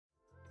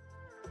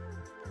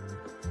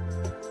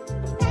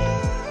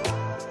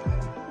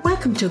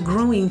Welcome to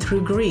Growing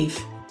Through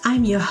Grief.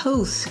 I'm your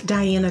host,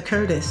 Diana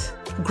Curtis.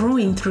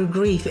 Growing Through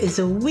Grief is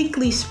a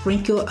weekly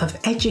sprinkle of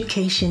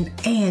education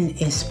and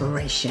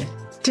inspiration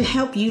to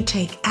help you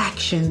take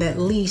action that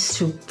leads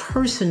to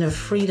personal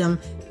freedom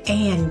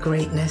and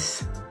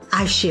greatness.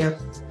 I share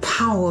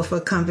powerful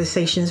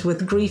conversations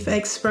with grief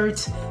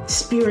experts,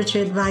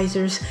 spiritual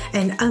advisors,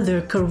 and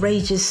other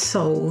courageous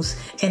souls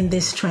in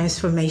this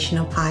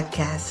transformational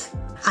podcast.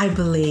 I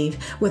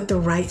believe with the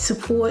right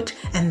support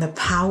and the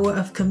power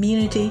of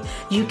community,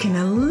 you can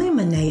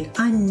eliminate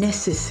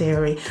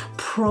unnecessary,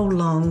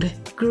 prolonged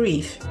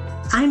grief.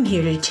 I'm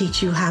here to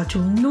teach you how to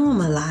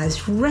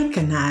normalize,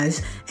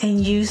 recognize, and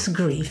use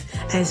grief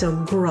as a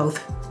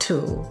growth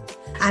tool.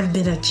 I've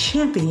been a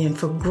champion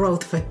for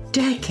growth for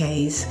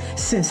decades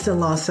since the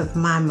loss of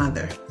my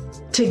mother.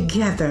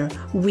 Together,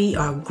 we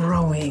are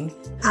growing.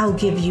 I'll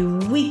give you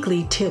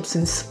weekly tips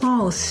and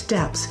small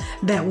steps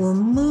that will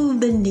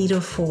move the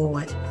needle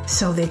forward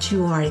so that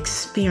you are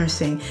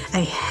experiencing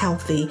a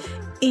healthy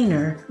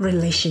inner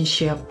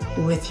relationship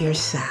with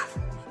yourself.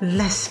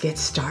 Let's get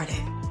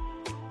started.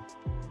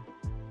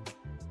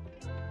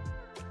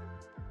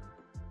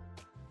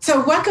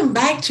 So welcome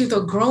back to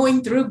the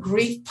Growing Through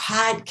Grief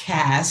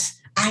podcast.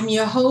 I'm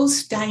your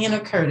host, Diana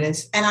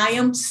Curtis, and I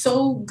am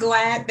so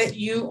glad that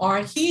you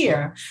are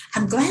here.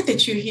 I'm glad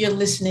that you're here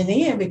listening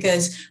in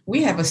because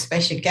we have a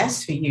special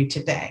guest for you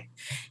today.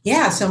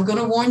 Yeah, so I'm going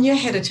to warn you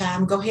ahead of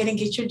time. Go ahead and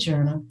get your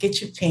journal,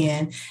 get your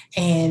pen,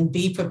 and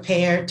be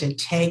prepared to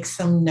take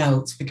some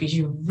notes because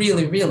you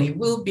really, really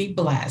will be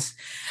blessed.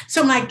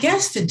 So my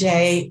guest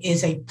today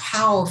is a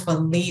powerful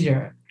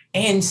leader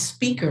and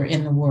speaker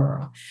in the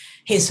world.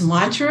 His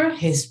mantra,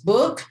 his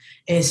book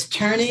is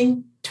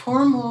Turning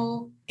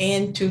Turmoil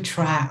into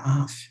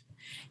Triumph.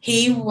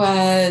 He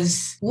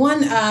was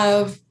one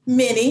of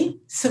many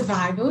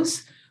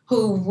survivors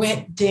who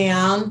went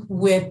down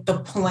with the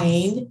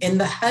plane in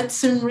the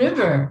Hudson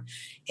River.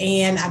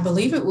 And I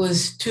believe it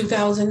was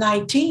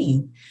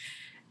 2019.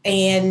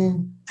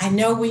 And I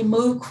know we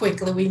move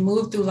quickly. We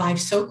move through life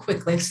so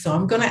quickly. So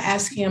I'm going to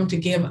ask him to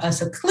give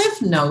us a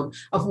cliff note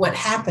of what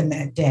happened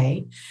that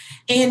day.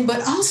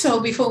 But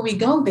also before we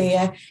go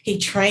there, he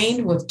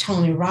trained with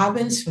Tony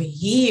Robbins for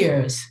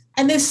years.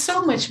 And there's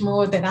so much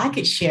more that I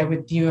could share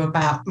with you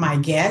about my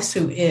guest,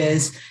 who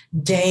is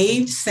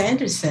Dave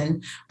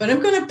Sanderson. But I'm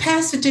going to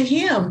pass it to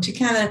him to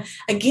kind of,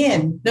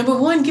 again, number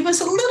one, give us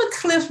a little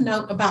cliff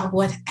note about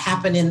what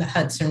happened in the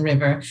Hudson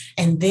River.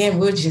 And then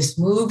we'll just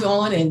move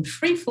on and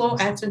free flow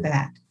after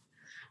that.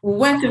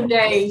 Welcome,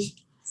 Dave.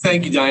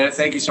 Thank you, Diana.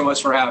 Thank you so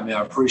much for having me.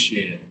 I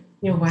appreciate it.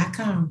 You're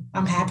welcome.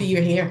 I'm happy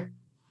you're here.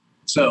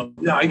 So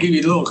I give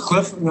you a little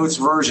Cliff Notes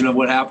version of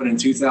what happened in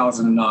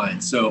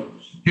 2009. So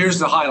here's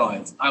the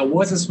highlights. I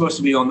wasn't supposed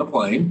to be on the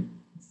plane.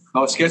 I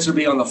was scheduled to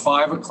be on the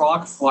 5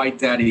 o'clock flight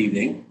that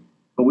evening,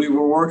 but we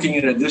were working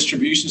in a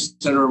distribution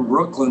center in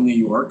Brooklyn, New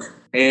York.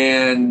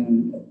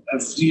 And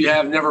if you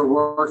have never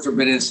worked or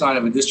been inside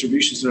of a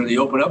distribution center, they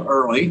open up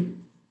early,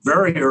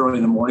 very early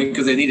in the morning,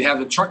 because they need to have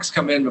the trucks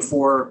come in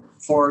before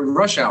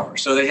rush hour.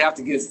 So they have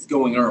to get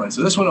going early.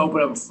 So this one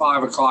opened up at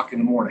 5 o'clock in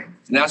the morning.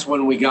 And that's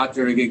when we got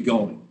there to get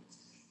going.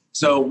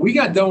 So we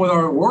got done with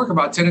our work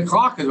about 10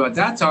 o'clock because at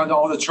that time,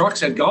 all the trucks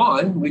had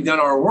gone. We'd done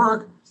our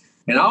work.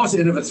 And I was at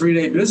the end of a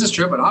 3-day business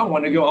trip, and I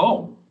wanted to go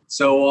home.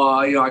 So,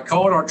 I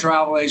called our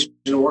travel agent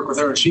to work with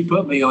her, and she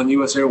put me on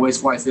U.S. Airways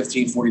Flight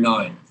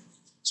 1549.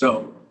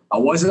 So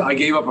I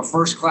gave up a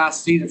first-class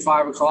seat at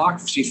 5 o'clock,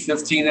 seat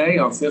 15A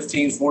on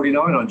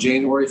 1549 on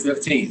January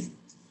 15th.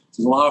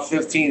 There's a lot of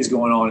 15s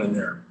going on in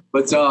there.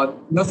 But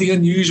nothing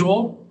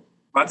unusual.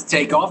 About to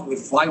take off. The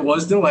flight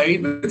was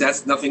delayed, but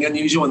that's nothing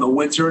unusual in the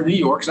winter in New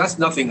York. So that's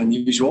nothing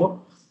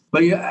unusual.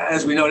 But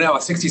as we know now,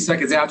 60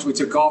 seconds after we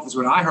took off is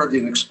when I heard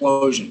an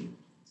explosion.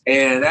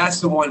 And that's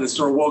the one that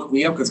sort of woke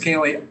me up because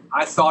candidly,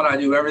 I thought I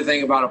knew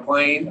everything about a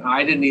plane.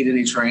 I didn't need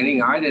any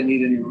training. I didn't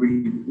need any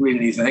read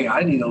anything. I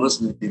didn't need to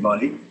listen to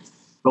anybody.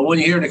 But when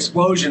you hear an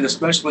explosion,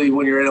 especially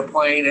when you're in a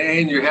plane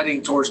and you're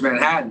heading towards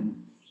Manhattan,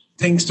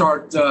 things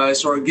start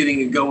sort of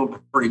getting it going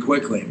pretty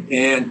quickly.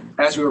 And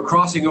as we were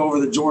crossing over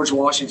the George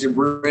Washington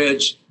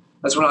Bridge,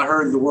 that's when I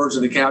heard the words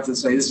of the captain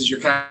say, "This is your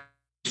captain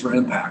for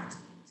impact."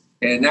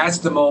 And that's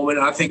the moment,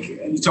 I think,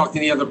 you talk to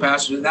any other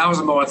passenger, that was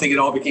the moment I think it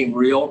all became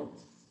real.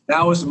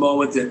 That was the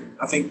moment that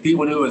I think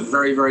people knew it was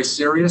very, very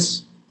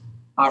serious.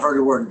 I've heard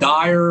the word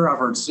dire, I've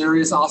heard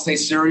serious, I'll say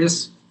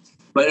serious.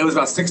 But it was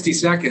about 60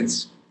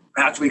 seconds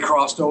after we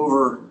crossed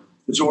over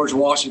the George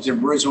Washington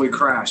Bridge and we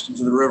crashed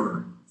into the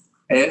river.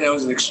 And it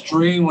was an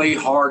extremely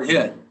hard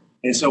hit.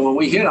 And so when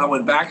we hit, I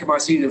went back in my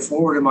seat and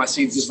forward in my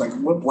seat, just like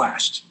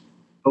whiplashed.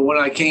 But when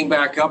I came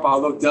back up, I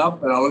looked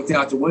up and I looked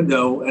out the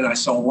window and I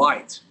saw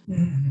light.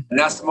 Mm-hmm. And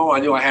that's the moment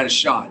I knew I had a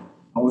shot.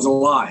 I was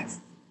alive,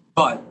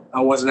 but I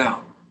wasn't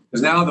out.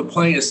 Because now the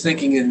plane is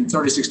sinking in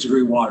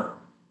 36-degree water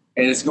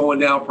and it's going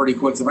down pretty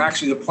quick. So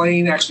the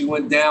plane actually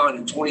went down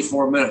in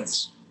 24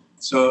 minutes.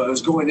 So it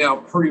was going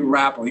down pretty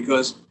rapidly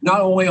because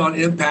not only on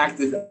impact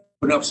did it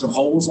open up some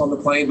holes on the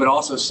plane, but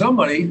also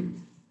somebody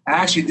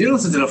actually did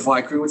listen to the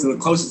flight crew, went to the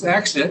closest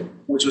exit,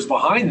 which was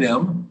behind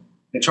them,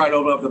 and tried to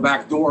open up the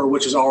back door,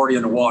 which is already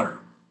underwater.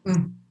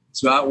 Mm.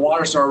 So that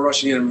water started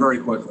rushing in very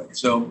quickly.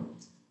 So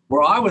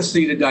where I was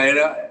seated,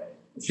 Diana,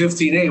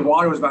 15A,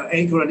 water was about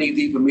ankle to knee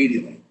deep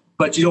immediately,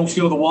 but you don't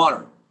feel the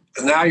water.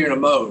 And now you're in a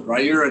mode,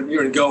 right? You're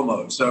in go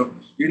mode. So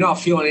you're not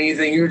feeling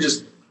anything. You're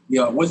just,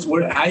 how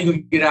are you going to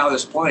get out of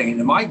this plane?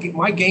 And my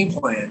game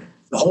plan,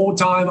 the whole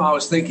time I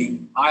was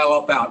thinking, aisle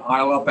up, out,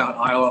 aisle up, out,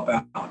 aisle up,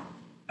 out.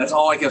 That's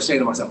all I kept saying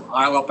to myself,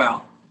 aisle up,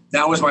 out.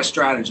 That was my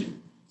strategy.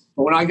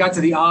 But when I got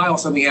to the aisle,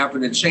 something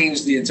happened and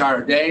changed the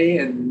entire day,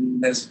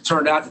 and has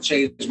turned out to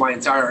change my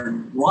entire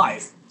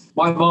life.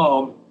 My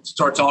mom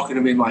started talking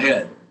to me in my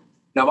head.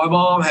 Now, my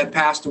mom had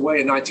passed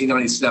away in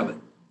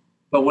 1997.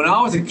 But when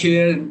I was a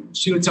kid,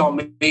 she would tell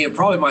me, and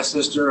probably my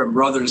sister and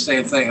brother, the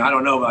same thing. I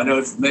don't know, but I know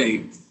it for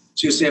me.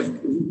 She would say,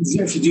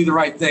 if you do the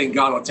right thing,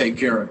 God will take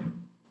care of you.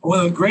 One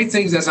of the great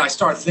things as I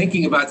start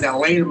thinking about that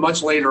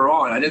much later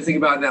on, I didn't think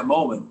about it in that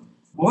moment.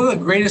 One of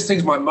the greatest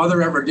things my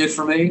mother ever did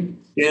for me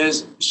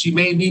is she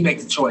made me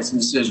make the choice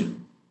and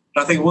decision.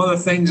 And I think one of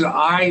the things that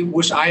I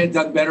wish I had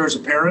done better as a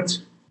parent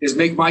is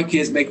make my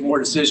kids make more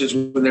decisions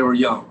when they were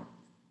young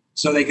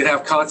so they could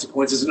have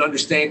consequences and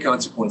understand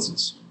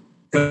consequences.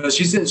 Because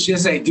she'd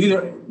say, do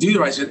the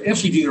right thing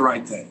if you do the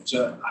right thing.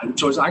 So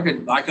I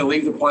could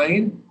leave the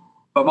plane,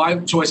 but my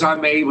choice I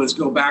made was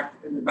go back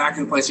in the back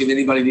of the plane, see if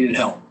anybody needed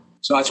help.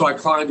 So that's why I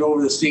climbed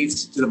over the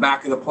seats to the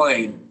back of the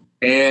plane,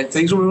 and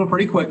things were moving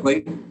pretty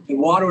quickly. And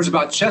water was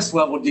about chest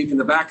level deep in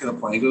the back of the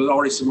plane. It was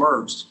already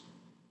submerged,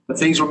 but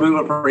things were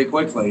moving pretty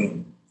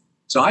quickly.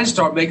 So I just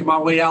started making my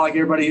way out like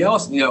everybody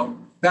else.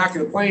 Back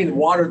of the plane, the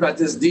water is about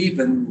this deep,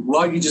 and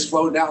luggage is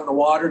floating out in the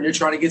water, and you're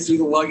trying to get through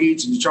the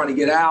luggage, and you're trying to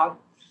get out.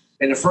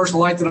 And the first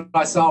light that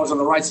I saw was on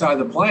the right side of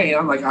the plane.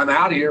 I'm like, I'm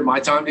out of here.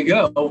 My time to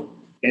go.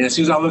 And as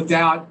soon as I looked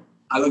out,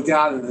 and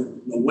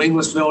the wing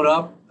was filled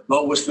up, the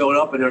boat was filled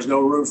up, and there's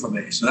no room for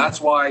me. So that's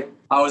why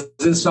I was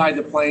inside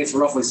the plane for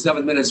roughly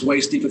 7 minutes,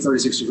 waist deep in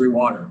 36-degree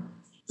water,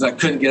 because I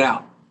couldn't get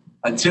out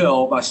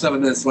until about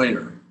 7 minutes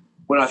later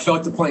when I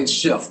felt the plane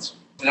shift.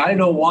 And I didn't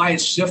know why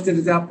it shifted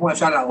at that point. I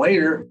found out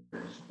later,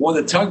 one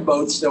of the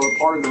tugboats that were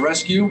part of the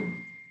rescue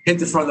hit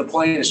the front of the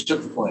plane and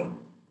shook the plane.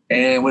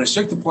 And when it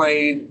shook the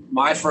plane,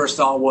 my first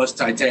thought was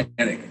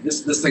Titanic.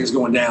 This thing's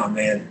going down,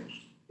 man.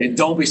 And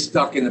don't be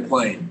stuck in the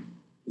plane.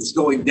 It's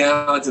going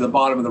down to the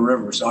bottom of the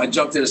river. So I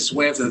jumped in and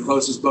swam to the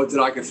closest boat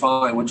that I could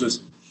find, which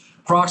was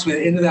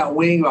approximately the end of that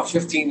wing, about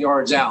 15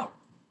 yards out.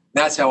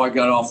 That's how I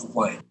got off the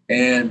plane.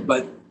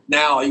 But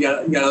now you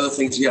got other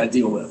things you got to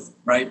deal with,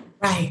 right?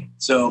 Right.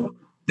 So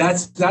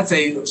that's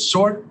a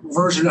short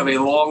version of a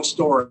long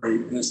story.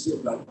 It's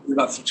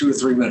about 2 or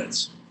 3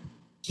 minutes.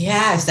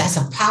 Yes, that's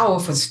a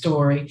powerful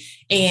story.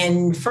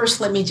 And first,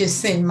 let me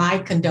just send my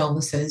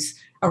condolences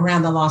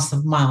around the loss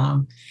of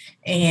Mom.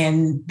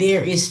 And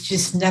there is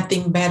just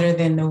nothing better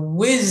than the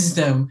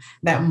wisdom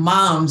that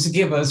moms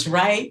give us,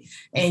 right?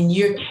 And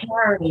you're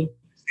carrying.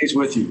 It's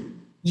with you.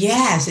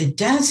 Yes, it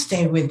does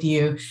stay with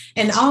you.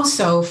 And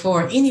also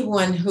for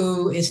anyone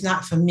who is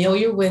not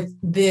familiar with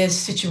this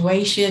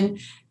situation,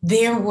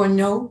 there were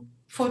no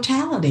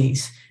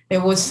fatalities.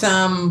 There was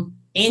some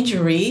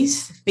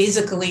injuries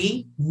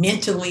physically,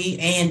 mentally,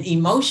 and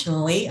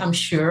emotionally, I'm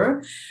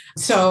sure.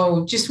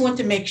 So just want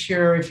to make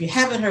sure if you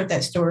haven't heard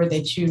that story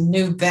that you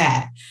knew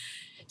that.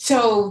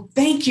 So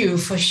thank you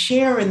for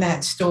sharing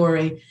that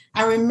story.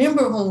 I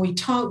remember when we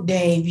talked,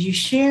 Dave, you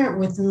shared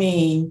with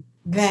me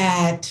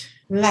that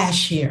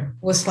last year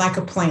was like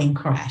a plane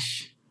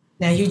crash.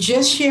 Now, you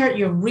just shared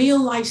your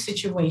real life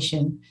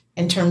situation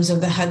in terms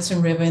of the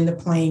Hudson River and the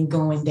plane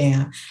going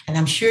down. And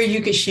I'm sure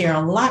you could share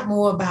a lot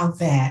more about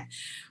that.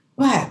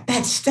 But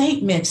that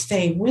statement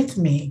stayed with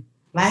me.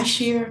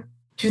 Last year,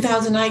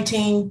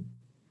 2019,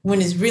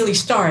 when it really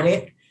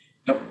started,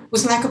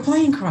 was like a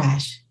plane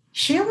crash.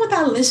 Share with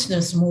our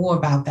listeners more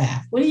about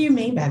that. What do you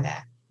mean by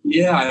that?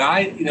 Yeah,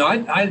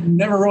 I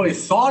never really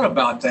thought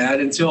about that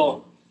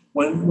until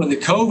when the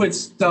COVID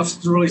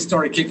stuff really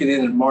started kicking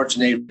in March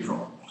and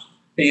April.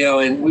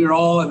 And we were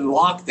all in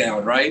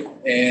lockdown, right?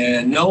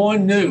 And no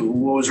one knew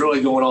what was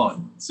really going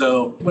on.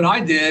 So what I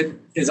did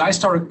is I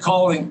started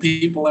calling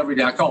people every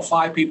day. I call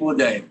 5 people a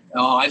day.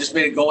 I just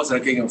made a goal. I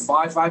said, okay,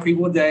 five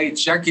people a day,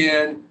 check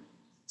in,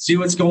 see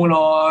what's going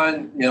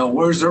on.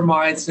 Where's their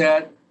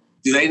mindset?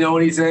 Do they know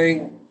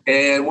anything?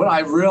 And what I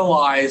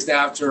realized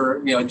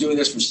after, doing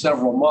this for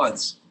several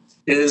months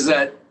is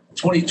that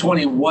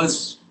 2020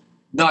 was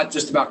not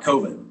just about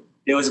COVID.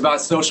 It was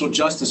about social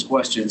justice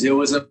questions. It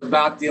was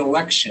about the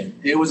election.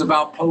 It was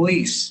about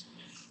police.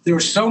 There were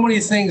so many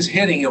things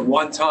hitting at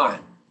one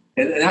time.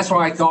 And that's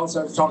why I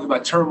started talking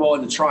about turmoil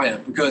and the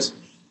triumph, because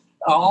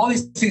all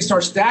these things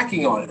start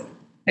stacking on it.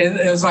 And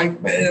it was like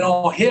it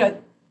all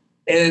hit.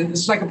 And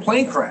it's like a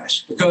plane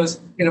crash, because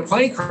in a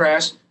plane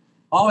crash,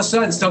 all of a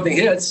sudden something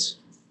hits.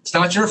 It's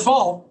not your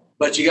fault,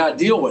 but you got to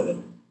deal with it.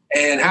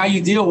 And how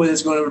you deal with it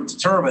is going to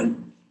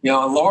determine,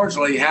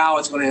 largely how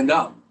it's going to end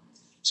up.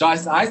 So I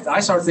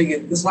started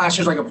thinking this last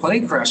year's like a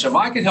plane crash. If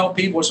I could help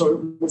people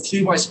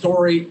through my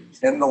story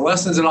and the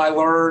lessons that I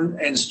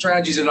learned and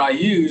strategies that I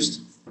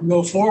used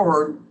go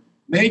forward,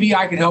 maybe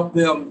I could help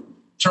them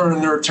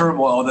turn their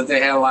turmoil that they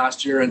had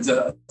last year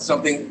into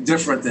something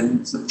different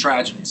than some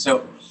tragedy.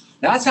 So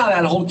that's how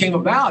that whole came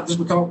about.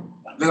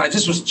 Because I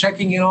just was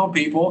checking in on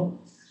people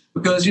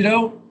because,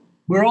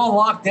 we're all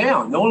locked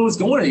down. No one was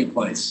going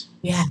anyplace.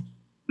 Yeah.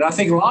 And I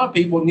think a lot of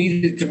people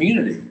needed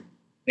community.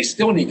 They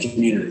still need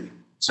community.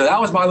 So that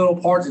was my little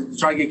part to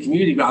try to get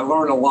community, but I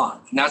learned a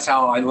lot. And that's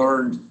how I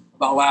learned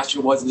about last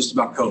year. It wasn't just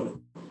about COVID.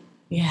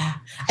 Yeah.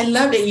 I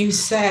love that you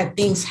said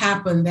things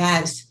happen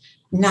that's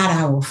not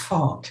our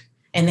fault.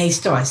 And they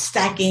start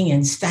stacking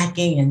and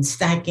stacking and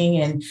stacking.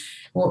 And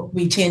what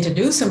we tend to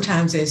do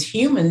sometimes as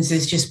humans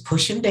is just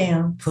push them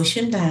down, push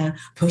them down,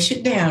 push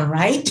it down,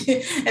 right?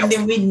 And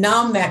then we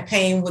numb that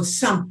pain with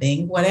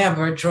something,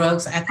 whatever,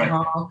 drugs,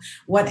 alcohol,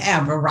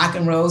 whatever, rock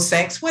and roll,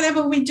 sex,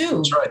 whatever we do.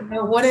 That's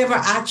right. Whatever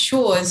our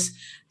choice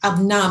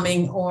of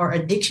numbing or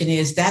addiction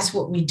is, that's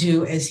what we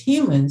do as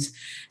humans.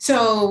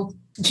 So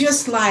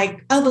just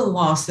like other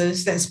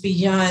losses that's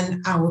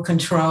beyond our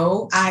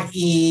control,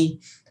 i.e.,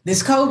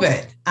 this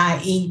COVID,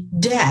 i.e.,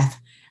 death.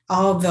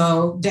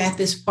 Although death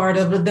is part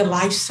of the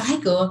life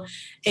cycle,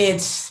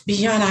 it's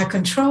beyond our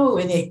control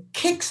and it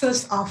kicks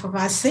us off of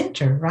our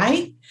center,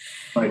 right?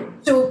 Right.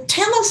 So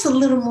tell us a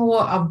little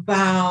more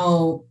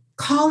about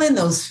calling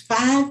those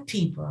 5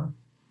 people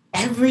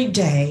every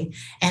day.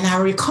 And I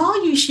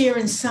recall you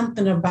sharing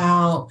something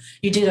about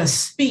you did a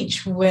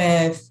speech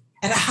at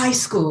a high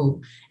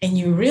school and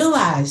you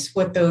realized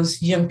what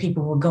those young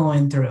people were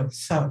going through.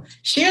 So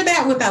share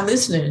that with our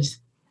listeners.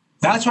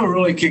 That's what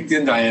really kicked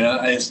in,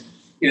 Diana, is,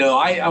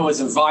 I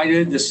was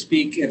invited to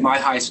speak at my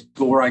high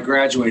school where I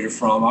graduated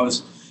from. I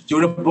was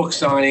doing a book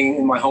signing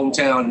in my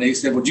hometown, and they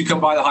said, would you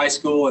come by the high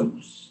school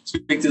and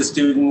speak to the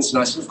students?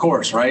 And I said, of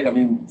course, right? I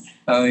mean,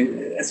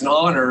 it's an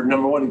honor,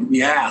 number one, to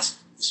be asked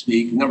to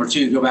speak. Number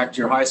two, to go back to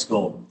your high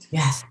school.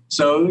 Yes.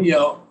 So,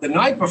 the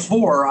night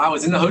before, I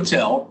was in the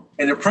hotel,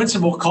 and the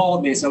principal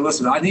called me and said,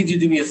 listen, I need you to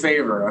do me a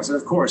favor. I said,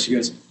 of course. He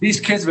goes, these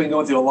kids have been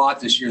going through a lot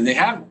this year.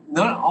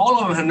 All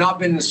of them have not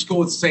been in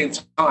school at the same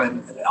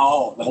time the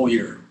whole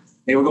year.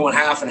 They were going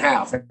half and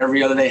half,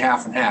 every other day,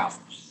 half and half.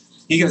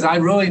 He goes, I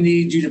really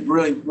need you to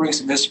really bring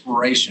some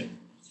inspiration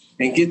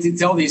and get to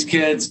tell these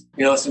kids,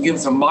 give them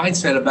some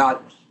mindset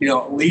about,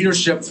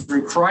 leadership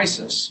through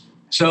crisis.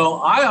 So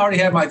I already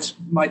had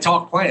my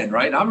talk planned,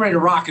 right? I'm ready to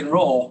rock and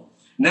roll.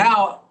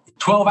 Now,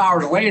 12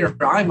 hours later,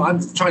 I'm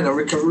trying to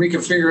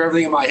reconfigure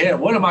everything in my head.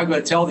 What am I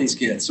going to tell these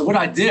kids? So what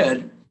I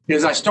did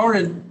is I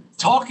started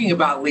talking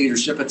about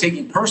leadership and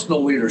taking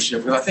personal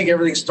leadership. And I think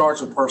everything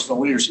starts with personal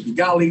leadership. You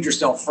got to lead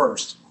yourself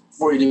first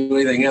before you do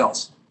anything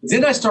else.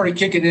 Then I started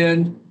kicking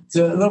in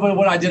to a little bit of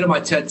what I did in my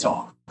TED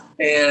Talk.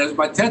 And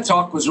my TED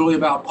Talk was really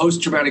about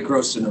post-traumatic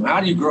growth syndrome. How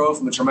do you grow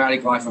from a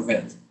traumatic life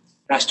event?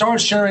 And I started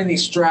sharing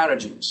these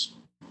strategies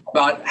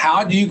about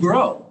how do you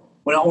grow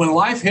when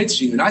life hits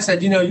you. And I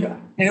said,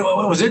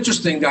 what was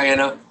interesting,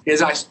 Diana,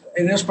 is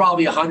and there's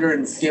probably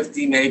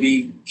 150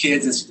 maybe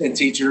kids and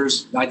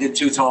teachers. I did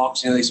 2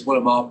 talks, they split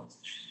them up.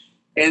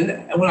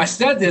 And when I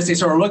said this, they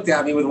sort of looked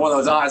at me with one of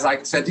those eyes.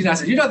 I said,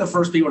 you're not the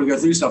first people to go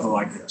through something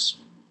like this.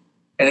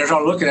 And they're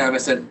sort of looking at me. I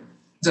said,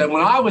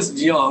 when I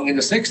was young in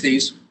the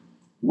 60s,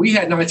 we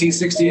had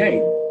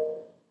 1968.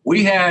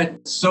 We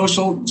had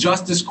social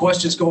justice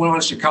questions going on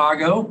in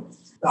Chicago.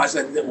 I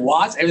said,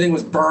 what? Everything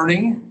was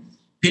burning.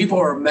 People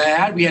are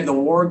mad. We had the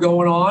war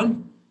going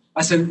on.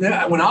 I said,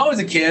 when I was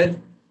a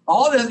kid,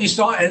 all this you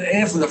saw,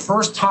 and for the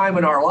first time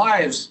in our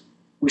lives,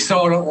 we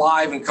saw it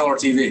live in color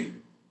TV.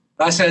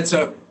 I said,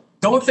 so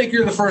don't think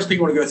you're the first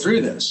people to go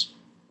through this,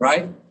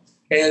 right?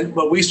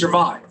 But we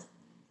survived.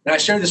 And I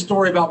shared the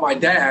story about my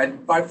dad,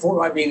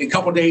 a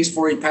couple of days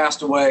before he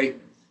passed away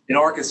in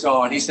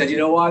Arkansas. And he said, you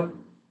know what?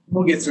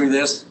 We'll get through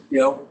this.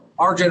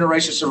 Our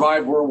generation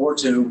survived World War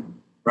II,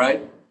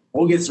 right?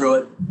 We'll get through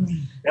it.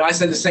 And I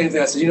said the same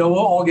thing. I said, we'll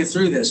all get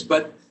through this,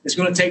 but it's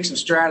going to take some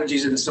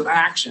strategies and some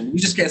action. You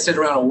just can't sit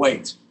around and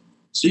wait.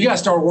 So you got to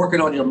start working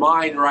on your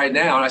mind right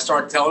now. And I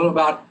started telling them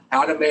about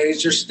how to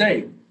manage your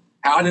state,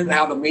 how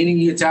the meaning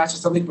you attach to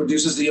something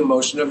produces the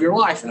emotion of your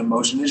life, and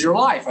emotion is your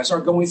life. I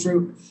started going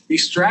through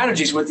these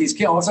strategies with these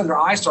kids. All of a sudden, their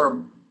eyes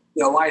started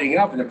lighting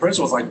up, and the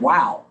principal was like,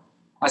 wow.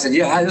 I said,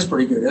 yeah, that is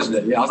pretty good, isn't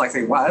it? Yeah, I was like,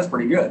 wow, that's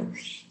pretty good.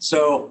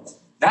 So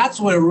that's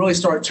when it really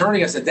started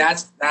turning. I said,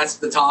 that's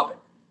the topic.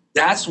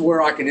 That's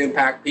where I can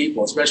impact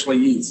people, especially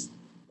youth,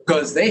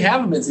 because they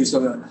haven't been through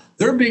something.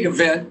 Their big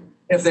event,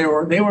 if they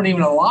weren't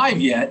even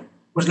alive yet,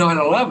 was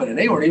 9/11, and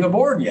they weren't even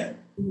born yet,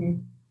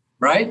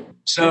 right?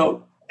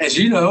 So as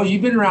you know,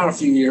 you've been around a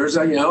few years.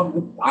 I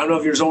don't know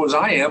if you're as old as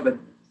I am, but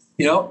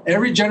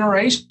every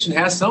generation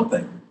has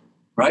something,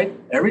 right?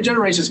 Every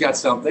generation's got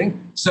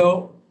something.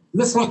 So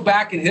let's look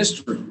back in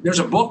history. There's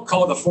a book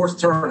called The Fourth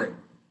Turning.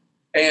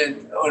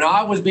 And when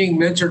I was being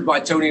mentored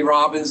by Tony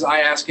Robbins, I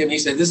asked him, he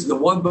said, this is the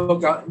one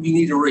book you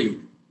need to read.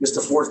 It's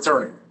The Fourth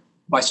Turning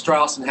by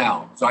Strauss and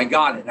Howe. So I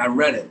got it and I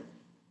read it.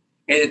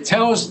 And it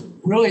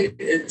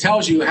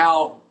tells you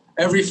how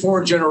every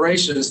 4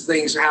 generations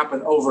things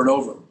happen over and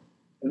over.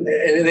 And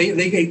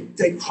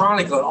they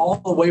chronicle it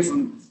all the way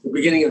from the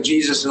beginning of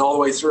Jesus and all the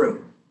way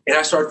through. And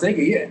I started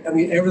thinking, yeah, I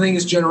mean, everything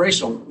is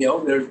generational. You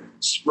know, there's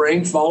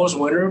spring, fall,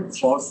 winter,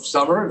 fall,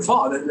 summer, and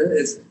fall.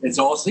 It's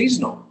all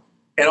seasonal.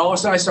 And all of a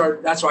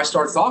sudden that's what I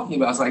started talking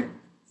about. I was like,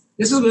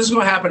 this is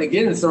going to happen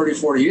again in 30,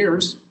 40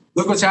 years.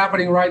 Look what's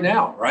happening right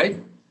now,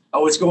 right?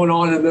 What's going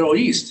on in the Middle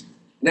East.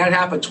 And that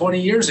happened 20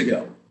 years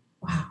ago.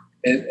 Wow.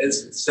 And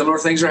similar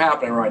things are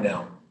happening right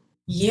now.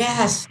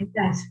 Yes,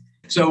 yes.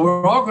 So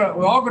we're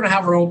all going to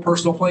have our own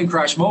personal plane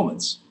crash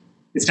moments.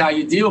 It's how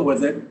you deal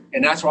with it.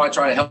 And that's why I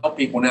try to help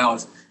people now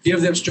is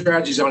give them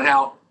strategies on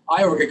how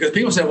I work it. Because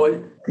people say,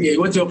 well, yeah,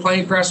 you went to a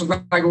plane crash,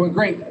 like it went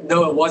great.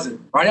 No, it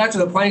wasn't. Right after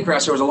the plane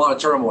crash, there was a lot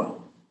of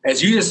turmoil.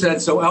 As you just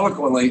said so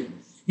eloquently,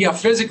 yeah,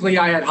 physically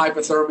I had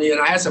hypothermia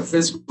and I had some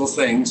physical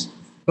things,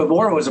 but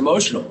more it was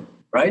emotional,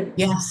 right?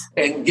 Yes.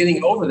 And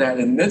getting over that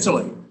and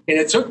mentally. And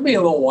it took me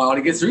a little while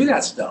to get through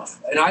that stuff.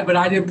 But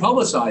I didn't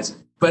publicize it.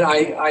 But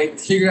I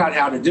figured out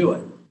how to do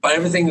it by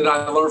everything that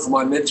I learned from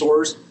my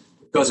mentors.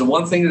 Because the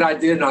one thing that I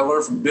did, and I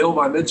learned from Bill,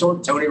 my mentor,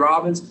 Tony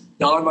Robbins,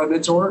 Don, my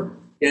mentor,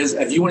 is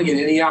if you want to get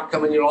any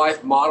outcome in your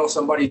life, model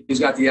somebody who's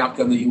got the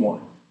outcome that you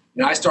want.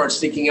 And I started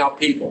seeking out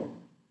people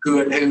who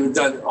had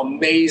done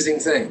amazing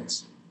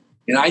things.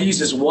 And I use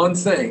this one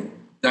thing,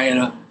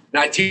 Diana,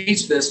 and I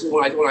teach this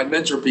when I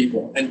mentor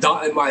people. And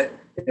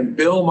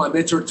Bill, my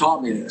mentor,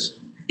 taught me this.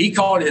 He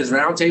called his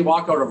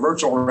roundtable, I call it a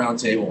virtual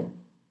roundtable.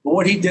 But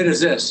what he did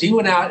is this. He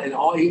went out and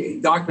he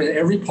documented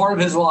every part of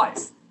his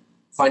life.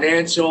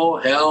 Financial,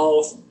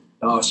 health,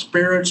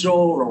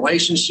 spiritual,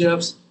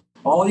 relationships,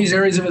 all these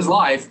areas of his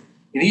life.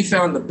 And he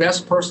found the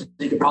best person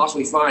he could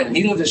possibly find. And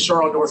he lived in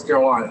Charlotte, North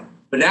Carolina.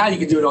 But now you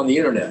can do it on the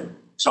internet.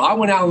 So I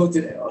went out and looked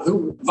at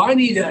if I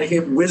need to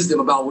get wisdom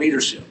about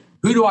leadership,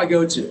 who do I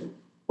go to?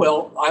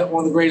 Well,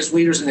 one of the greatest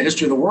leaders in the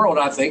history of the world,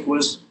 I think,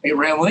 was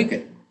Abraham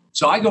Lincoln.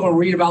 So I go and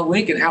read about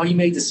Lincoln, how he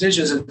made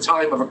decisions in a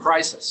time of a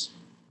crisis.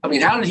 I mean,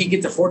 how did he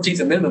get the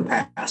 14th Amendment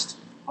passed,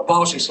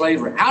 abolishing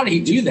slavery? How did he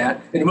do that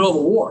in the middle of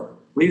the war?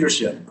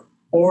 Leadership.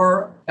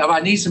 Or if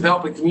I need some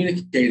help in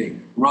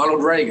communicating,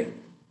 Ronald Reagan.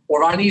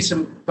 Or if I need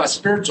some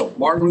spiritual,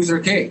 Martin Luther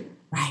King.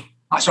 Right.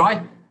 So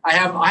I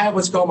have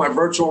what's called my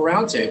virtual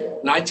roundtable,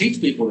 and I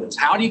teach people this.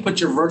 How do you put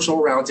your virtual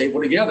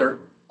roundtable together?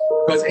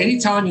 Because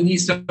anytime you need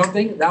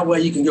something, that way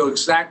you can go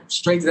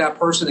straight to that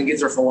person and get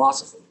their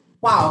philosophy.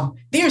 Wow.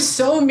 There's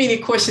so many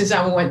questions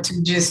I want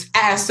to just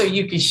ask so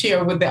you can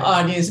share with the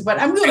audience, but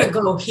I'm going to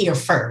go here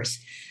first.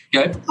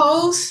 Okay.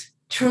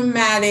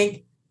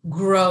 Post-traumatic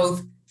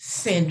growth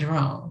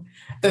syndrome.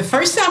 The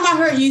first time I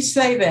heard you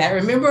say that,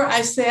 remember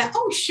I said,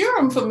 oh, sure,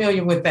 I'm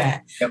familiar with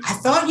that. Yep. I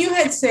thought you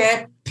had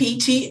said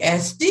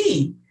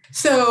PTSD.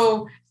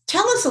 So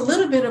tell us a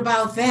little bit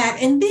about that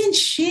and then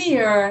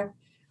share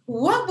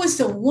what was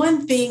the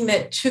one thing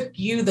that took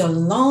you the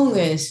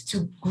longest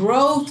to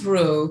grow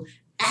through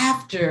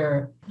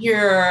after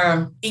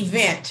your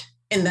event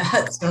in the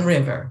Hudson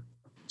River?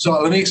 So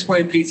let me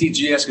explain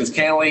PTGS because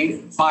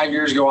candidly, 5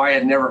 years ago, I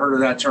had never heard of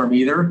that term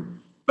either.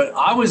 But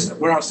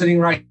where I was sitting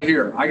right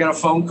here, I got a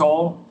phone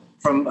call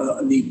from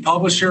the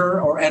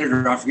publisher or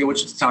editor, I forget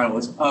which the title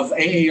is, of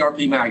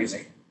AARP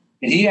magazine.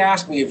 And he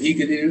asked me if he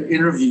could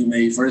interview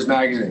me for his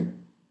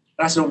magazine.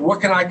 And I said,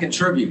 what can I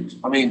contribute?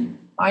 I mean,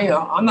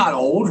 I'm not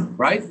old,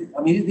 right?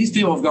 I mean, these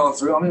people have gone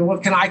through. I mean,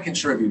 what can I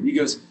contribute? He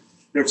goes,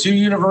 there are two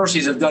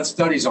universities that have done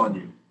studies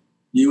on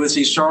you.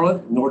 UNC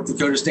Charlotte, North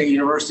Dakota State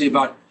University,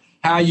 about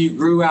how you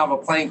grew out of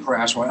a plane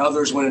crash while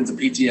others went into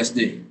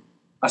PTSD.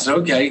 I said,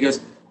 okay. He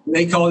goes,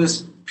 they call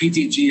this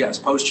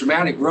PTGS,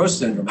 post-traumatic growth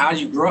syndrome. How do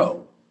you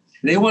grow?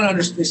 And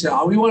they said,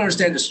 we want to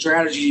understand the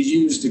strategy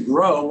you use to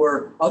grow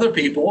where other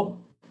people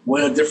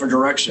went a different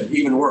direction,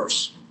 even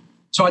worse.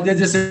 So I did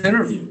this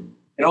interview,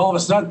 and all of a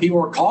sudden people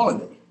were calling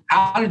me.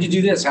 How did you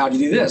do this? How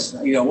did you do this?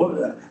 You know,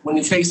 when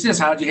you face this,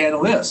 how did you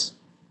handle this?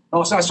 And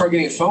all of a sudden I started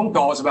getting phone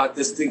calls about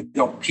this thing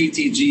called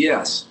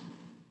PTGS.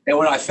 And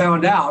what I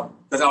found out,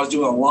 because I was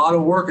doing a lot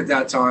of work at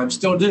that time,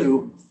 still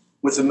do,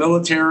 with the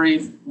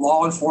military,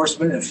 law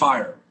enforcement, and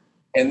fire.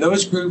 And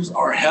those groups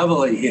are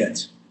heavily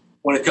hit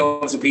when it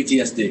comes to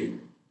PTSD.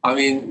 I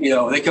mean, you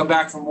know, they come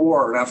back from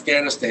war in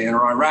Afghanistan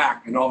or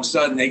Iraq, and all of a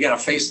sudden they got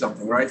to face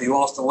something, right? They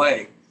lost a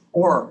leg,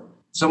 or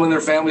someone in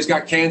their family's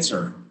got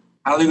cancer.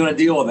 How are they going to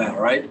deal with that,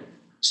 right?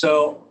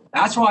 So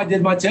that's why I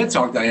did my TED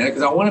Talk, Diana,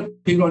 because I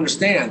wanted people to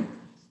understand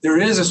there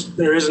is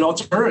an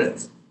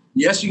alternative.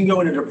 Yes, you can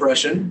go into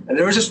depression, and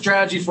there is a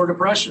strategy for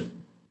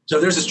depression. So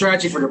if there's a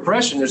strategy for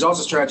depression, there's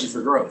also a strategy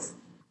for growth.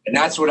 And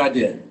that's what I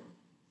did.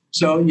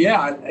 So,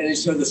 yeah, and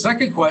so the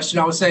second question,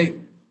 I would say,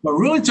 what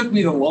really took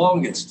me the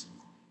longest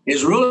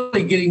is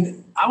really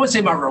getting, I would say,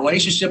 my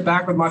relationship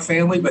back with my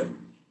family, but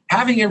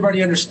having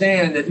everybody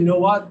understand that, you know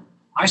what,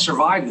 I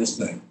survived this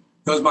thing.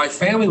 Because my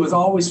family was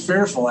always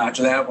fearful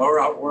after that.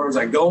 Where was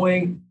I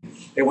going?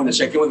 They wanted to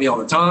check in with me all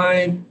the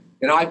time.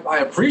 And I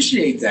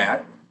appreciate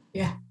that.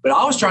 Yeah. But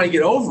I was trying to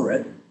get over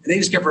it. And they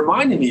just kept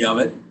reminding me of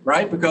it,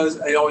 right? Because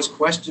they always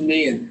questioned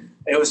me. And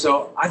it was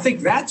so, I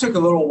think that took a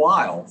little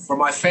while for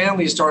my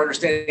family to start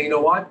understanding, you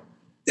know what?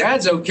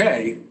 Dad's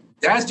okay.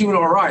 Dad's doing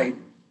all right.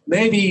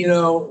 Maybe, you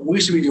know,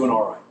 we should be doing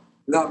all right.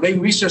 Now, maybe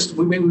we should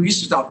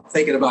stop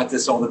thinking about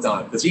this all the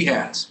time because he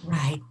has.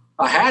 Right.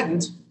 I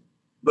hadn't,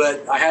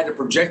 but I had to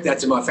project that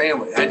to my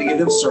family. I had to give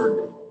them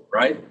certainty,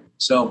 right?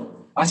 So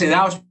I say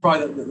that was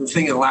probably the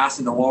thing that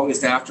lasted the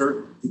longest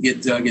after to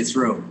get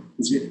through.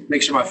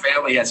 Make sure my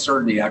family had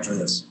certainty after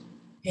this.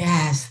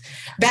 Yes.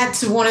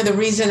 That's one of the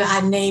reasons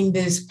I named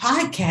this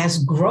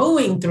podcast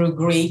Growing Through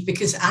Grief,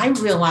 because I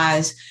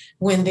realize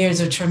when there's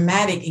a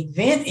traumatic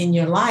event in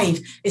your life,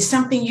 it's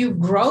something you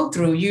grow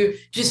through. You're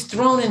just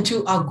thrown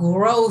into a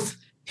growth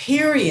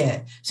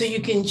period. So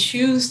you can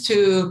choose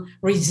to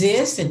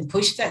resist and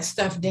push that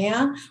stuff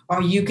down,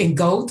 or you can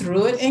go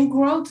through it and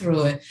grow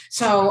through it.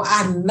 So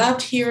I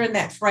loved hearing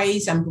that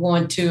phrase. I'm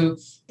going to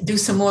do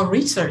some more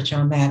research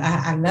on that.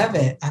 I love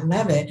it. I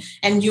love it.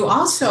 And you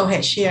also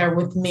had shared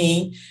with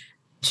me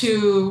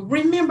to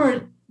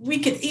remember we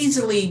could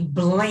easily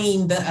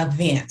blame the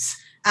events,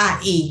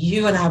 i.e.,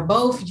 you and I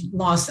both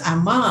lost our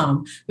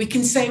mom. We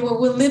can say, well,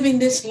 we're living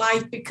this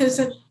life because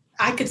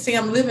I could say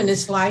I'm living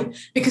this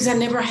life because I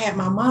never had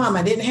my mom.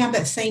 I didn't have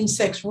that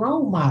same-sex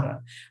role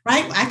model,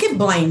 right? I could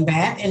blame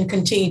that and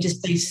continue to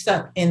stay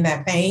stuck in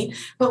that pain,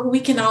 but we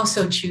can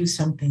also choose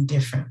something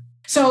different.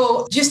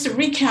 So just to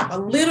recap a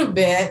little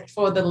bit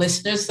for the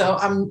listeners, so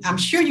I'm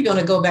sure you're going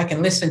to go back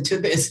and listen to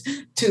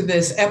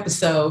this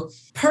episode.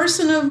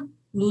 Personal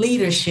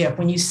leadership.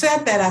 When you said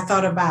that, I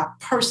thought about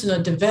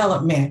personal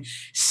development,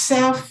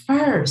 self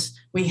first.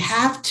 We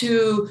have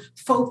to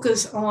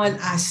focus on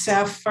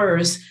ourselves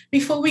first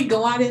before we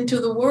go out into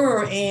the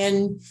world.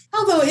 And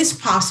although it's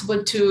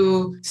possible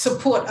to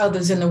support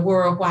others in the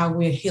world while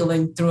we're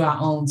healing through our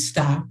own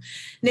stuff.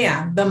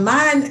 Now, the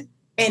mind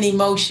and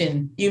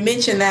emotion, you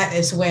mentioned that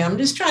as well. I'm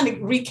just trying to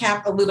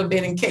recap a little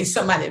bit in case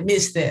somebody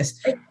missed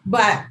this.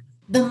 But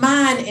the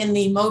mind and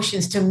the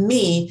emotions, to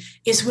me,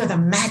 is where the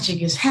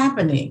magic is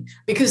happening,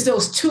 because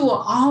those two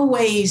are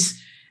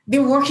always,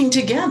 they're working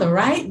together,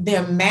 right?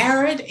 They're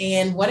married,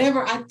 and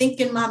whatever I think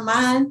in my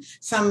mind,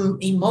 some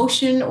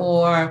emotion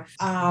or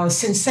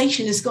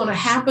sensation is going to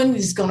happen,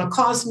 is going to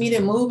cause me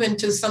to move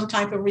into some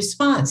type of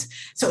response.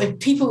 So if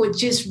people would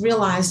just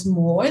realize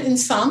more, and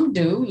some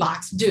do,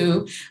 lots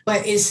do,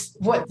 but it's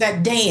what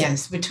that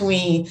dance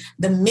between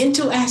the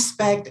mental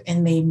aspect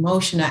and the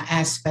emotional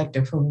aspect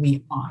of who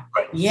we are.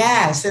 Right.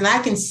 Yes, and I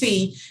can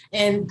see,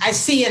 and I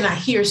see and I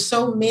hear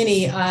so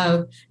many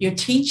of your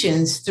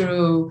teachings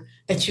through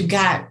that you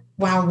got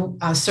while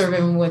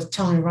serving with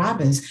Tony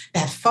Robbins,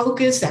 that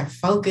focus.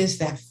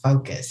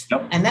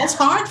 Yep. And that's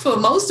hard for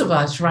most of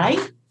us,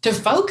 right? To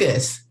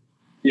focus.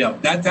 Yeah,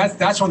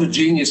 that's where the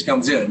genius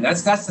comes in.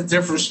 That's the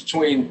difference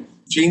between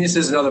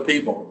geniuses and other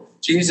people.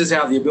 Geniuses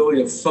have the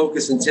ability to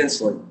focus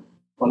intensely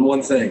on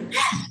one thing,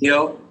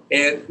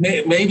 and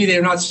maybe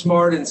they're not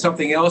smart in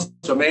something else,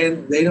 so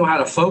man, they know how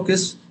to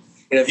focus.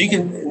 And if you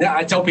can,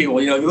 I tell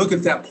people, you look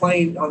at that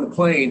plane, on the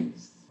plane,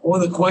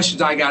 one of the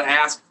questions I got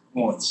asked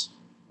once,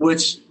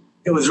 which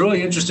it was a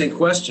really interesting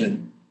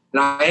question.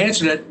 And I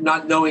answered it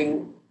not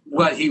knowing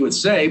what he would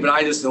say, but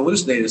I just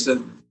hallucinated.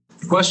 So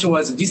the question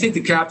was, do you think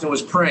the captain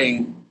was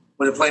praying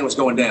when the plane was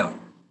going down?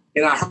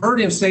 And I heard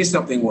him say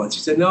something once.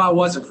 He said, no, I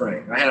wasn't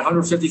praying. I had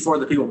 154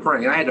 other people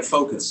praying. I had to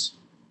focus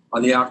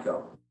on the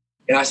outcome.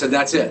 And I said,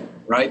 that's it,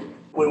 right?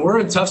 When we're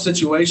in tough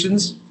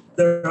situations,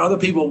 there are other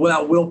people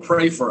that will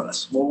pray for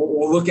us,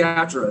 will look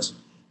after us.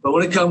 But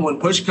when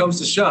push comes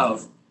to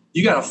shove,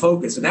 you got to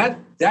focus. And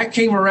that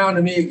came around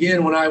to me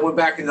again when I went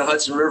back in the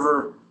Hudson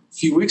River a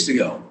few weeks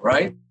ago,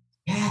 right?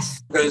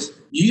 Yes. Because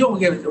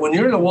when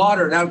you're in the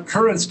water and that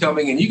current's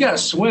coming and you got to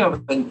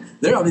swim, and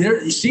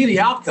you see the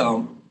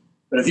outcome,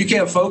 but if you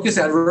can't focus,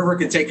 that river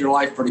can take your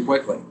life pretty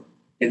quickly.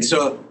 And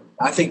so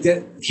I think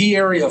that key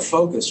area of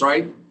focus,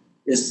 right,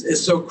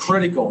 is so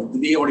critical to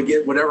be able to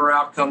get whatever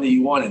outcome that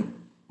you wanted.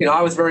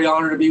 I was very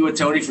honored to be with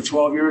Tony for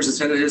 12 years as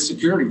head of his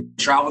security,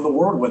 travel the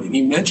world with him.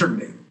 He mentored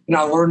me. And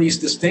I learned these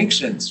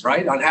distinctions,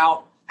 right, on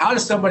how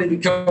does somebody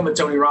become a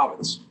Tony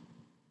Robbins,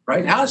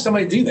 right? How does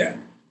somebody do that?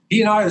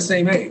 He and I are the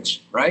same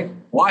age, right?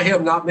 Why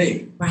him, not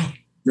me? Right.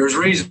 There's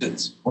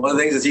reasons. One of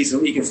the things is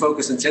he can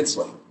focus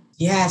intensely.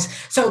 Yes.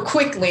 So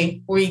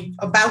quickly, we're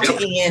about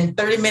to end.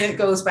 30 minutes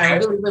goes by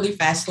really, really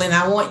fast. Lynn,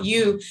 I want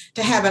you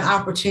to have an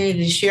opportunity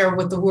to share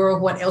with the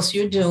world what else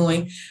you're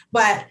doing.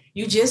 But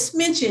you just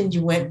mentioned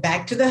you went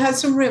back to the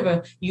Hudson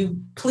River.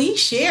 Please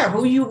share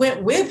who you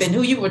went with and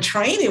who you were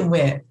training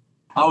with.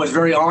 I was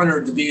very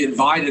honored to be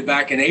invited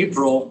back in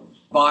April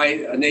by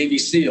a Navy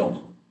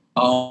SEAL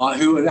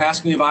who had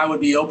asked me if I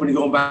would be open to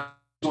going back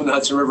to the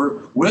Hudson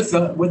River with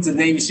the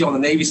Navy SEAL on the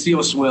Navy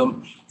SEAL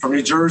swim from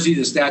New Jersey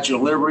to Statue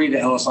of Liberty to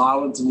Ellis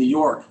Island to New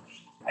York.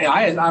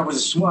 I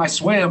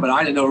swam, but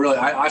I didn't know really.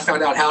 I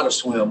found out how to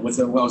swim when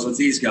I was with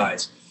these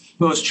guys.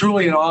 But it was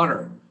truly an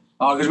honor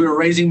because we were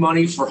raising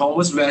money for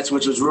homeless vets,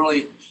 which was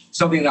really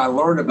something that I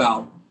learned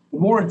about.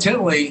 But more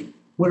intently,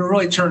 what it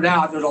really turned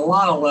out, there's a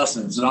lot of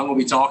lessons that I'm going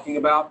to be talking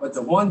about. But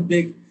the one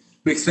big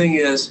thing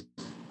is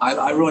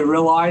I really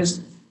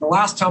realized the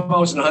last time I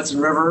was in the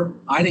Hudson River,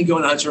 I didn't go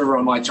in the Hudson River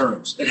on my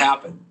terms. It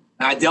happened.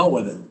 And I dealt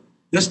with it.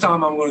 This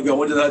time I'm going to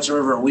go into the Hudson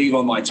River and leave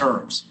on my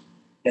terms.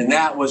 And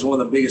that was one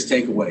of the biggest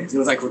takeaways. It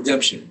was like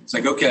redemption. It's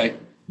like, okay,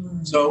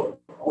 so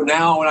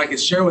now when I can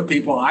share with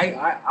people,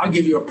 I'll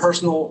give you a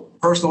personal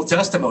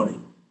testimony.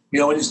 You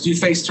know, when you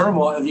face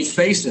turmoil, if you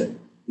face it,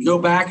 you go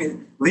back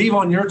and leave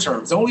on your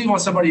terms. Don't leave on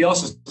somebody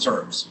else's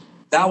terms.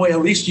 That way, at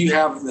least you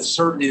have the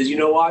certainty that, you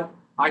know what,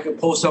 I can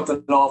pull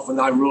something off when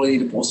I really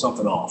need to pull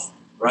something off,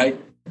 right?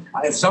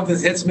 If something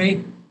hits me,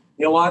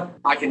 you know what,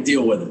 I can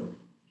deal with it.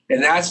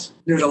 And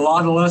there's a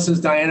lot of lessons,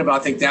 Diana, but I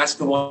think that's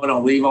the one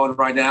I'll leave on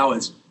right now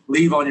is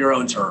leave on your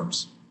own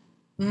terms.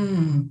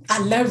 I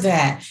love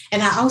that.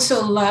 And I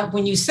also love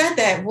when you said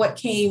that, what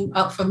came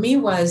up for me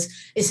was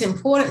it's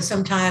important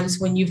sometimes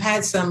when you've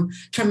had some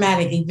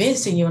traumatic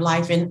events in your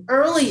life in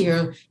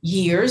earlier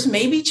years,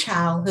 maybe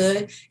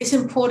childhood, it's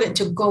important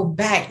to go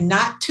back,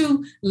 not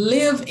to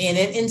live in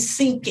it and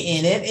sink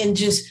in it and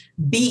just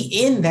be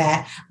in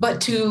that, but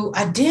to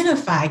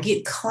identify,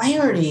 get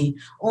clarity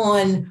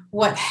on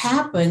what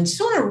happened,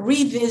 sort of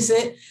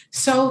revisit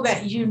so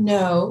that you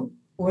know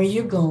where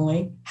you're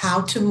going, how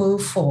to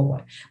move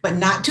forward, but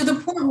not to the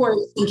point where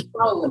it's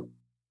controlling.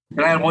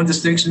 Can I add one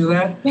distinction to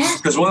that?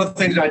 Yes. Because one of the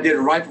things I did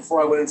right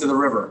before I went into the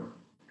river,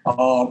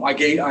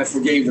 I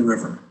forgave the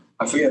river.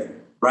 I forgive,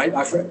 right?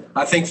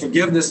 I think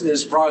forgiveness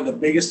is probably the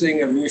biggest thing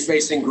if you're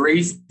facing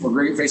grief or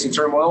facing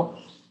turmoil.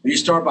 If you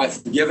start by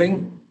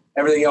forgiving,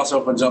 everything else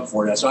opens up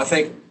for you. So I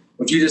think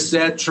what you just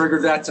said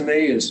triggered that to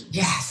me is,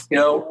 yes, you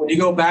know, when you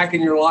go back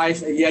in your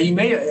life, yeah, you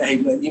may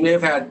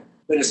have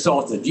been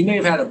assaulted. You may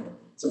have had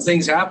some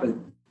things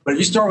happen. But if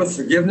you start with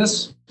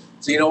forgiveness,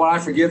 so you know what, I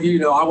forgive you. You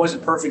know, I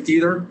wasn't perfect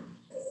either.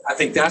 I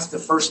think that's the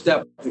first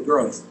step to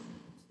growth,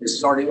 is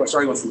starting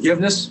with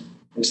forgiveness.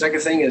 And the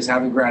second thing is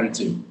having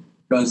gratitude.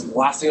 Because the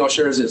last thing I'll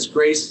share is this: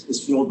 grace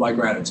is fueled by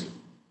gratitude.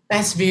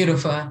 That's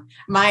beautiful.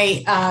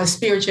 My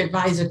spiritual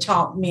advisor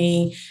taught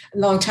me a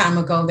long time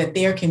ago that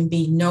there can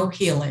be no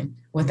healing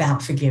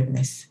without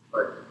forgiveness.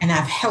 Right. And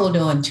I've held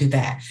on to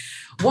that.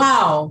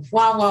 Wow.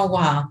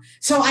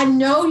 So I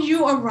know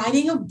you are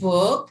writing a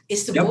book.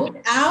 Is the book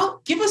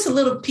out? Give us a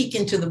little peek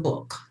into the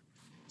book.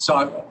 So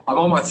I'm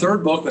on my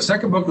third book. The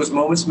second book was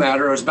Moments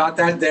Matter. It was about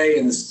that day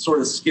and the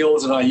sort of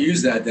skills that I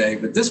used that day.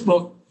 But this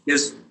book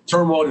is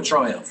Turmoil to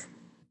Triumph.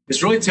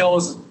 This really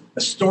tells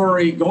a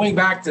story going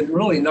back to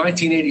really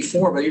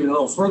 1984, but even a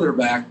little further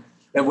back,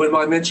 and when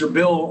my mentor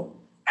Bill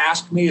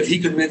asked me if he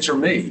could mentor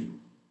me.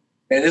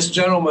 And this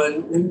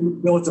gentleman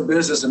who built the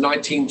business in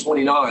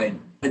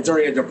 1929, and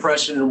during a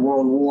depression and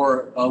World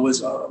War,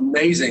 was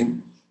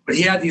amazing. But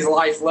he had these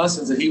life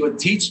lessons that he would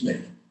teach me.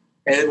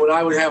 And when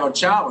I would have a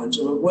challenge,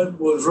 what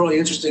was really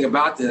interesting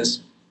about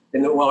this,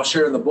 and what I'll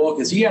share in the book,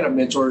 is he had a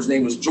mentor. His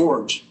name was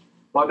George.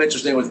 My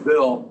mentor's name was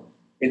Bill.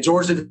 And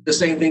George did the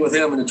same thing with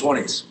him in the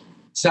 20s.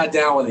 Sat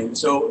down with him.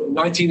 So in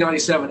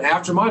 1997,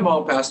 after my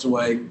mom passed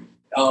away,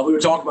 we were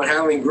talking about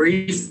handling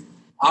grief.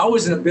 I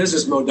was in a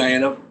business mode,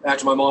 Diana,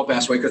 after my mom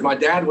passed away, because my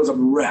dad was a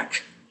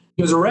wreck.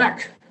 He was a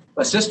wreck.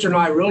 My sister and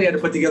I really had to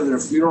put together the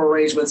funeral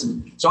arrangements.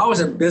 And so I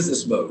was in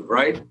business mode,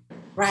 right?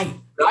 Right.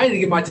 But I had to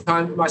give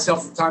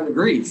myself time to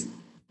grieve.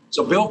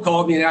 So Bill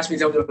called me and asked me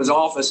to come to his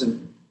office.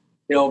 And,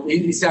 you know,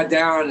 he sat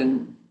down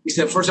and he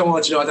said, first I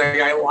want to let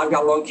you know, I've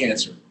got lung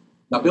cancer.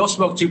 Now, Bill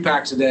smoked 2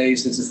 packs a day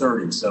since the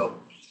 30s. So,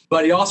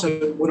 but he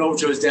also went over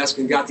to his desk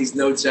and got these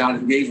notes out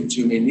and gave them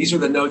to me. And these are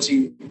the notes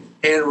he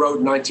hand wrote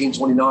in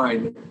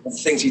 1929 of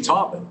things he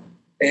taught me.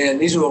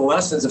 And these are the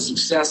lessons of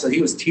success that he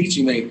was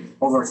teaching me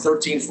over a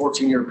 13,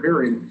 14-year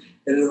period.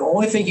 And the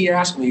only thing he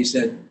asked me, he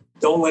said,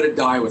 don't let it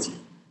die with you.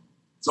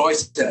 That's all I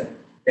said.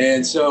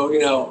 And so, you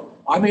know,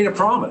 I made a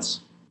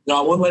promise that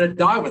I wouldn't let it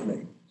die with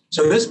me.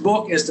 So this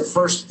book is the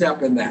first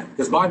step in that,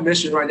 because my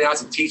mission right now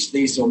is to teach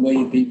these to 1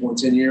 million people in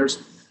 10 years.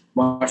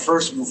 My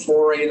first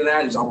foray into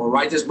that is I'm going to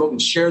write this book and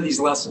share these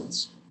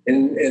lessons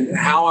and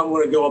how I'm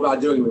going to go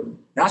about doing it.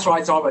 That's why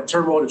I talk about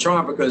turmoil to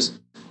triumph, because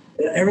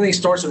everything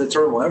starts with a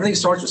turmoil. Everything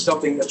starts with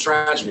something, a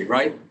tragedy,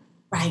 right?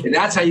 Right. And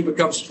that's how you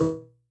become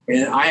strong.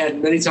 And I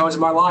had many times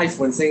in my life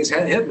when things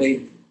had hit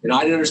me and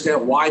I didn't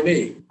understand why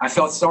me. I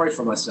felt sorry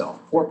for myself.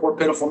 Poor,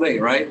 pitiful me,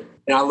 right?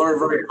 And I learned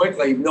very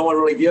quickly, no one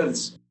really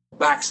gives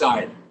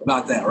backside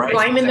about that, right?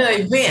 Blaming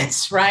the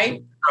events,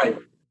 right? Right.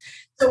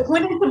 So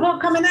when is the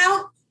book coming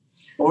out?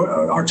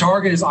 Our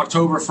target is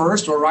October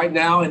 1st. We're right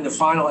now in the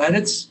final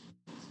edits.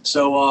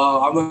 So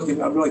I'm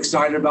really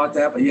excited about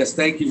that. But yes,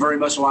 thank you very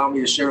much for allowing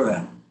me to share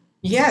that.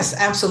 Yes,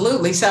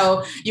 absolutely.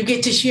 So you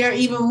get to share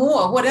even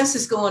more. What else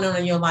is going on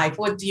in your life?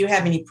 What do you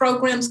have any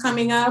programs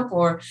coming up?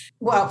 Or,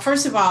 well,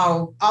 first of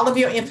all of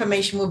your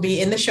information will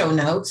be in the show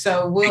notes.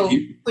 So we'll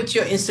put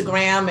your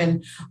Instagram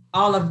and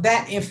all of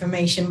that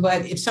information.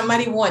 But if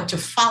somebody wants to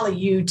follow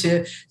you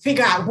to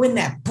figure out when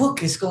that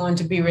book is going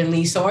to be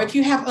released, or if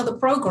you have other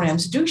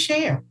programs, do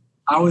share.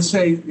 I would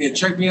say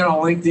check me out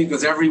on LinkedIn,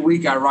 because every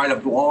week I write a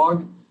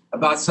blog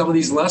about some of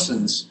these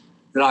lessons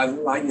that I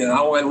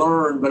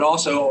learned, but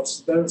also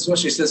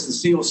especially since the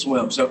SEAL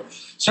swim. So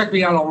check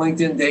me out on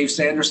LinkedIn, Dave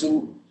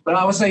Sanderson. But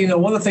I would say,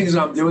 one of the things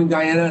that I'm doing,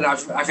 Diana, and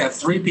I've had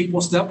 3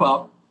 people step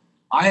up.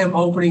 I am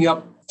opening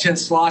up 10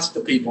 slots to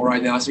people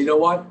right now. So you know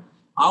what?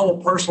 I will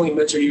personally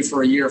mentor you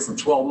for a year for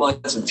 12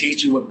 months and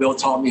teach you what Bill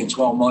taught me in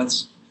 12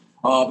 months.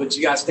 But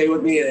you got to stay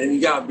with me and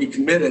you got to be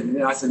committed.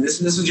 And I said, this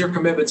is your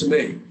commitment to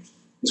me.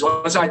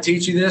 So once I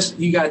teach you this,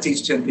 you got to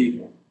teach 10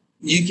 people.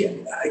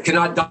 I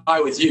cannot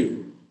die with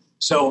you.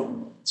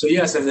 So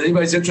yes, if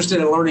anybody's interested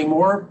in learning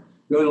more,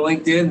 go to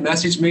LinkedIn,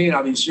 message me, and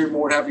I'll be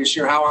more than happy to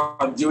share how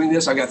I'm doing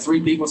this. I got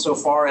 3 people so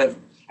far have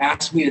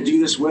asked me to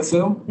do this with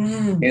them,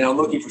 and I'm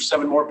looking for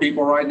 7 more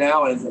people right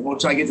now. And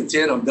once I get to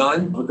 10, I'm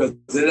done, because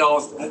then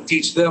I'll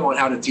teach them on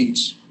how to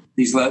teach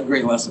these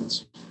great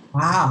lessons.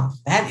 Wow,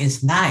 that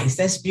is nice.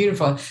 That's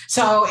beautiful.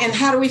 So, and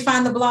how do we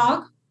find the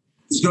blog?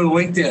 Just go to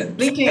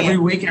LinkedIn. Every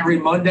week, every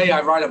Monday,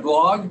 I write a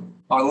blog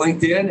on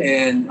LinkedIn,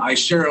 and I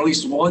share at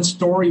least one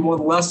story,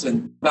 one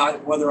lesson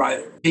about whether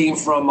I came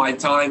from my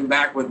time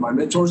back with my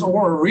mentors,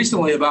 or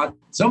recently about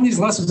some of these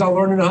lessons I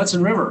learned in the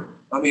Hudson River.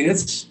 I mean,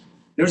 there's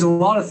a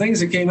lot of things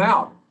that came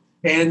out.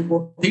 And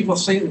what people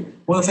say,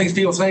 one of the things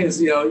people say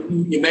is,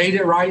 you made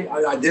it, right?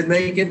 I did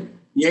make it.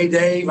 Yay,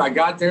 Dave, I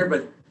got there.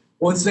 But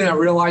one thing I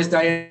realized,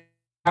 Diane,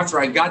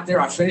 after I got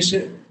there, I finished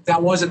it,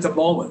 that wasn't the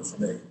moment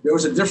for me. There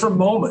was a different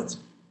moment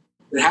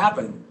that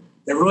happened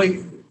that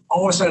really,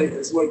 all of a sudden,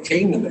 is what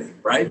came to me,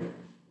 right?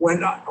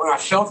 When I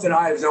felt that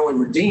I was not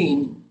only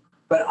redeemed,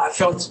 but I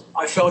felt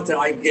that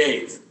I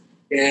gave.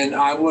 And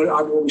I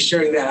will be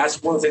sharing that.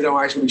 That's one of the things I'm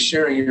actually be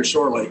sharing here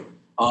shortly,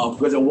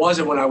 because it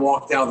wasn't when I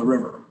walked down the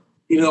river.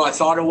 Even though I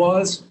thought it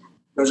was,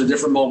 there was a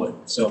different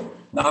moment. So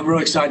I'm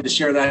really excited to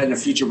share that in a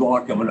future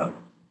blog coming up.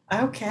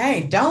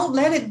 Okay. Don't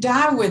let it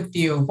die with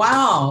you.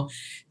 Wow.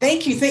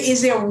 Thank you.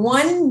 Is there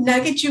one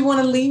nugget you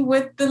want to leave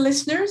with the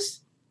listeners?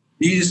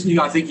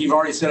 I think you've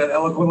already said it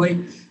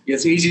eloquently.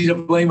 It's easy to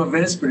blame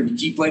events, but if you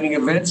keep blaming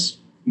events,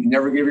 you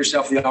never give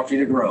yourself the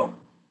opportunity to grow.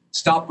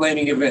 Stop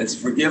blaming events.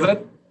 Forgive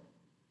it,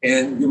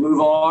 and you move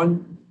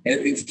on.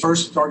 And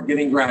first, start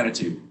giving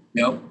gratitude.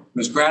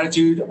 Because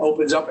gratitude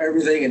opens up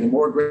everything, and the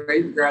more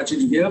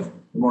gratitude you give,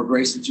 the more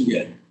grace that you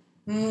get.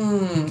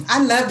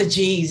 I love the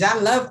G's. I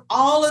love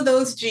all of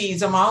those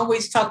G's. I'm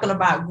always talking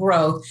about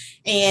growth.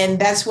 And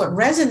that's what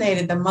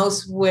resonated the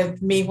most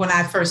with me when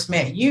I first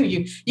met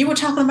you. You were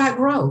talking about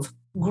growth,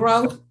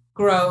 grow.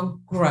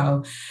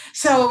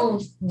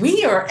 So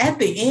we are at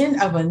the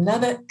end of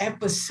another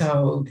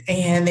episode,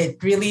 and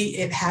it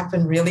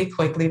happened really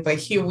quickly, but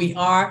here we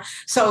are.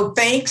 So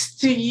thanks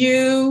to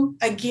you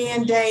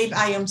again, Dave.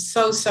 I am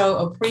so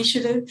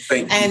appreciative.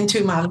 Thank you. And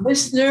to my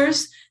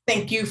listeners,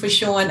 thank you for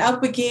showing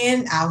up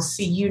again. I'll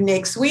see you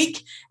next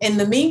week. In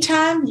the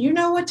meantime, you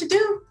know what to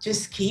do.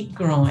 Just keep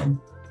growing.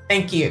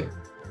 Thank you.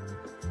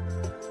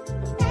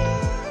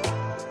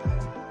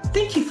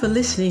 Thank you for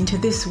listening to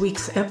this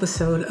week's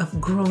episode of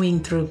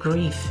Growing Through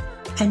Grief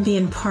and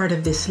being part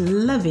of this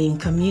loving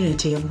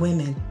community of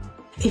women.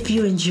 If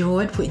you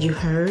enjoyed what you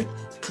heard,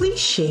 please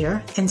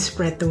share and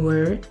spread the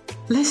word.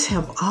 Let's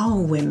help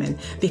all women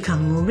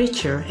become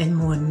richer and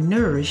more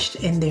nourished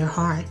in their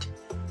heart,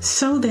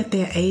 so that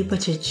they're able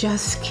to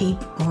just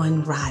keep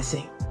on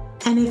rising.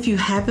 And if you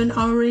haven't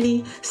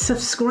already,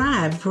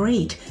 subscribe,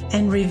 rate,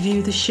 and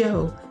review the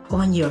show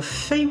on your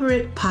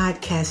favorite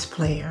podcast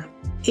player.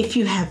 If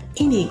you have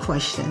any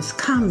questions,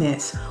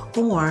 comments,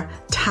 or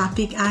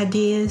topic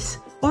ideas,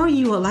 or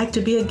you would like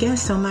to be a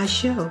guest on my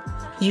show,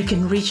 you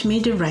can reach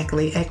me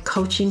directly at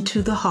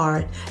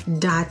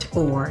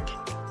coachingtotheheart.org.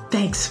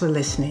 Thanks for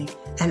listening,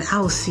 and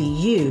I'll see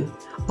you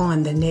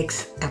on the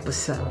next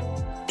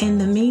episode. In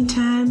the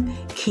meantime,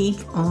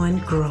 keep on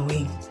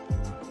growing.